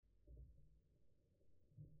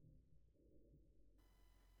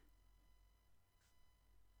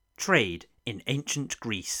Trade in Ancient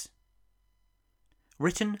Greece.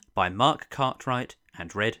 Written by Mark Cartwright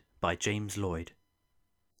and read by James Lloyd.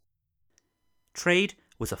 Trade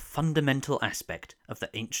was a fundamental aspect of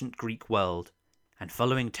the ancient Greek world, and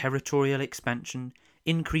following territorial expansion,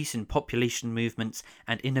 increase in population movements,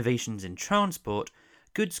 and innovations in transport,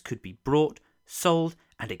 goods could be brought, sold,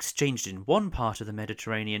 and exchanged in one part of the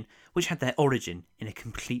Mediterranean which had their origin in a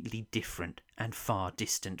completely different and far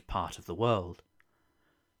distant part of the world.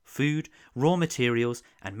 Food, raw materials,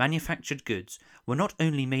 and manufactured goods were not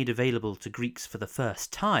only made available to Greeks for the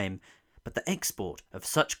first time, but the export of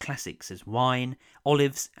such classics as wine,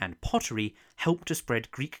 olives, and pottery helped to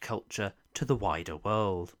spread Greek culture to the wider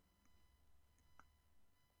world.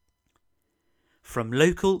 From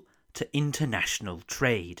local to international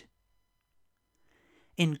trade.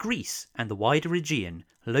 In Greece and the wider Aegean,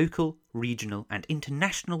 local, regional, and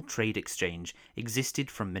international trade exchange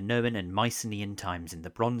existed from Minoan and Mycenaean times in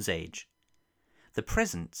the Bronze Age. The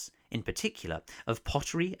presence, in particular, of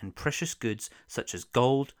pottery and precious goods such as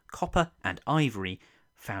gold, copper, and ivory,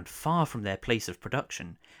 found far from their place of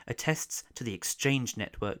production, attests to the exchange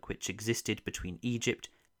network which existed between Egypt,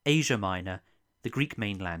 Asia Minor, the Greek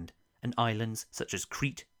mainland, and islands such as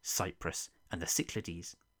Crete, Cyprus, and the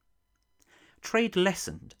Cyclades. Trade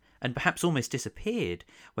lessened, and perhaps almost disappeared,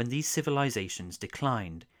 when these civilizations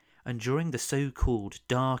declined, and during the so-called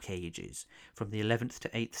Dark Ages, from the 11th to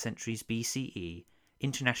 8th centuries BCE,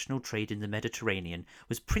 international trade in the Mediterranean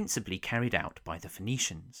was principally carried out by the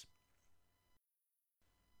Phoenicians.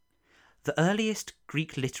 The earliest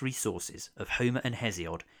Greek literary sources of Homer and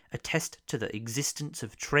Hesiod attest to the existence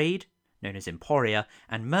of trade, known as emporia,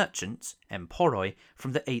 and merchants, emporoi,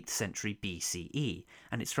 from the 8th century BCE,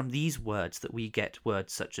 and it's from these words that we get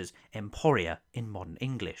words such as emporia in modern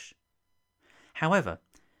English. However,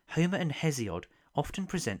 Homer and Hesiod often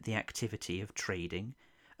present the activity of trading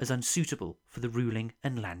as unsuitable for the ruling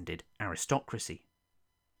and landed aristocracy.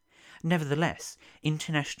 Nevertheless,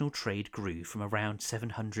 international trade grew from around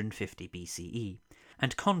 750 BCE,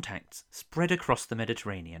 and contacts spread across the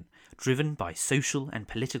Mediterranean, driven by social and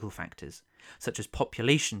political factors, such as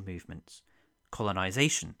population movements,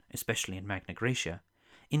 colonization, especially in Magna Graecia,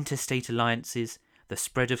 interstate alliances, the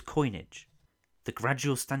spread of coinage, the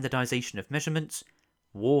gradual standardization of measurements,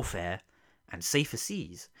 warfare, and safer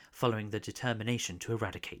seas following the determination to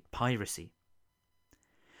eradicate piracy.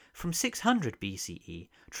 From 600 BCE,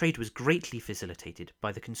 trade was greatly facilitated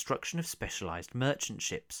by the construction of specialized merchant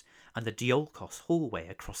ships and the Diolkos hallway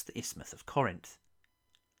across the Isthmus of Corinth.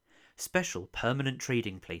 Special permanent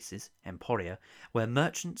trading places, emporia, where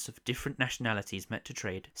merchants of different nationalities met to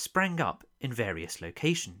trade, sprang up in various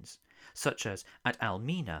locations, such as at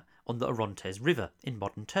Almina on the Orontes River in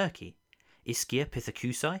modern Turkey, Ischia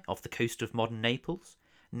Pithecusae off the coast of modern Naples,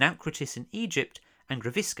 Naucratis in Egypt, and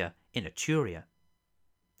Gravisca in Etruria.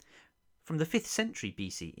 From the 5th century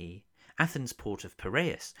BCE, Athens' port of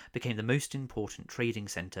Piraeus became the most important trading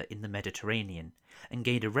centre in the Mediterranean and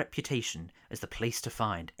gained a reputation as the place to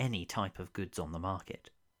find any type of goods on the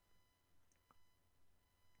market.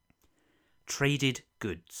 Traded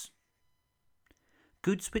goods.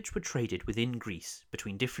 Goods which were traded within Greece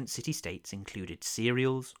between different city-states included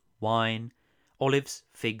cereals, wine, olives,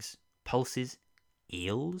 figs, pulses,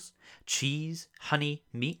 eels, cheese, honey,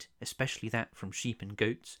 meat, especially that from sheep and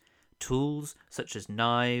goats, tools such as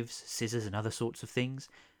knives, scissors and other sorts of things,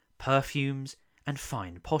 perfumes, and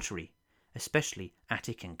fine pottery, especially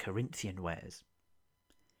Attic and Corinthian wares.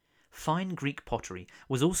 Fine Greek pottery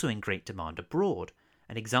was also in great demand abroad,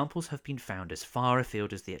 and examples have been found as far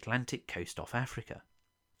afield as the Atlantic coast off Africa.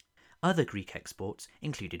 Other Greek exports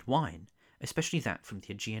included wine, especially that from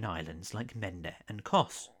the Aegean islands like Mende and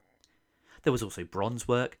Kos. There was also bronze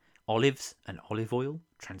work, olives and olive oil,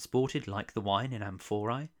 transported like the wine in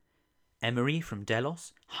amphorae, emery from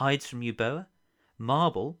Delos, hides from Euboea,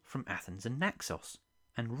 marble from Athens and Naxos,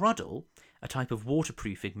 and ruddle, a type of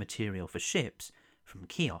waterproofing material for ships, from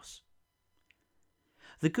Chios.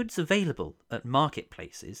 The goods available at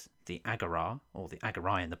marketplaces, the agora, or the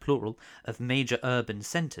agorai in the plural, of major urban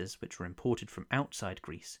centres which were imported from outside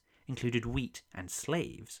Greece, included wheat and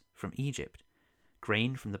slaves from Egypt,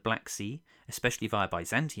 grain from the Black Sea, especially via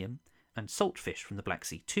Byzantium, and saltfish from the Black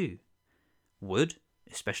Sea too. Wood,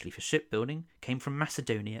 especially for shipbuilding, came from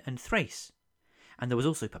Macedonia and Thrace. And there was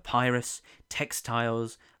also papyrus,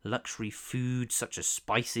 textiles, luxury food such as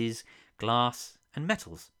spices, glass, and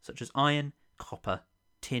metals such as iron, copper,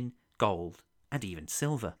 tin, gold, and even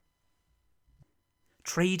silver.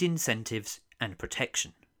 Trade incentives and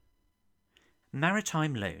protection.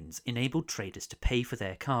 Maritime loans enabled traders to pay for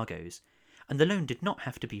their cargoes, and the loan did not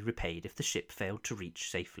have to be repaid if the ship failed to reach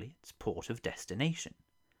safely its port of destination.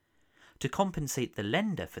 To compensate the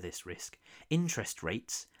lender for this risk, interest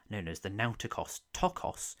rates, known as the nautikos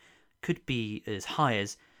tokos, could be as high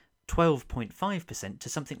as 12.5% to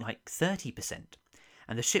something like 30%,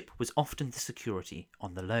 and the ship was often the security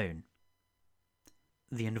on the loan.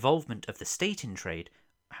 The involvement of the state in trade,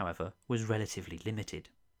 however, was relatively limited.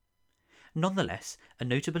 Nonetheless, a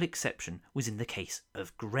notable exception was in the case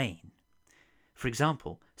of grain. For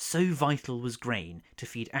example, so vital was grain to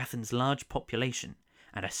feed Athens' large population,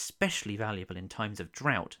 and especially valuable in times of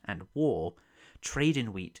drought and war, trade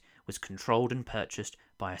in wheat was controlled and purchased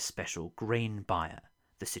by a special grain buyer,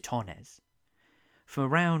 the Sitones. From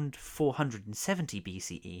around 470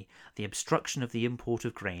 BCE, the obstruction of the import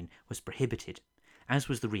of grain was prohibited, as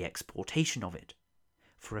was the re-exportation of it.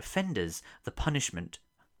 For offenders, the punishment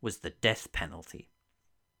was the death penalty.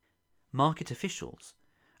 Market officials,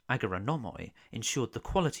 agoranomoi, ensured the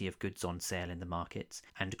quality of goods on sale in the markets,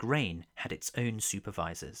 and grain had its own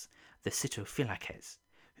supervisors, the sitophylakes,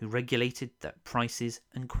 who regulated that prices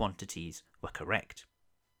and quantities were correct.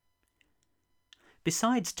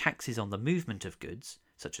 Besides taxes on the movement of goods,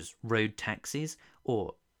 such as road taxes,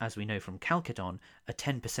 or, as we know from Chalcedon, a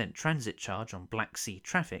 10% transit charge on Black Sea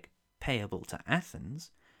traffic payable to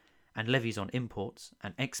Athens, and levies on imports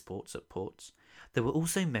and exports at ports, there were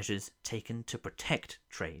also measures taken to protect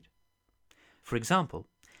trade. For example,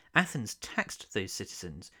 Athens taxed those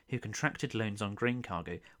citizens who contracted loans on grain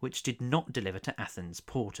cargo which did not deliver to Athens'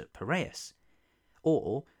 port at Piraeus,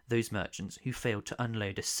 or those merchants who failed to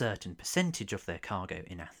unload a certain percentage of their cargo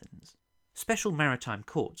in Athens. Special maritime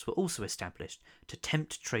courts were also established to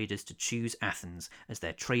tempt traders to choose Athens as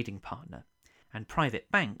their trading partner, and private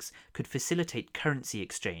banks could facilitate currency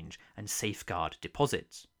exchange and safeguard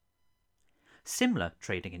deposits. Similar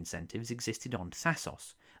trading incentives existed on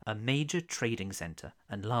Thassos, a major trading centre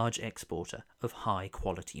and large exporter of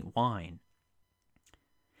high-quality wine.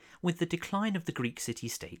 With the decline of the Greek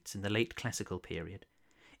city-states in the late classical period,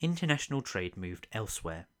 international trade moved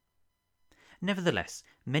elsewhere. Nevertheless,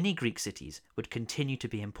 many Greek cities would continue to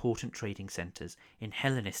be important trading centres in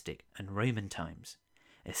Hellenistic and Roman times,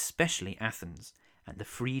 especially Athens and the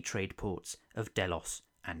free trade ports of Delos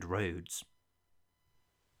and Rhodes.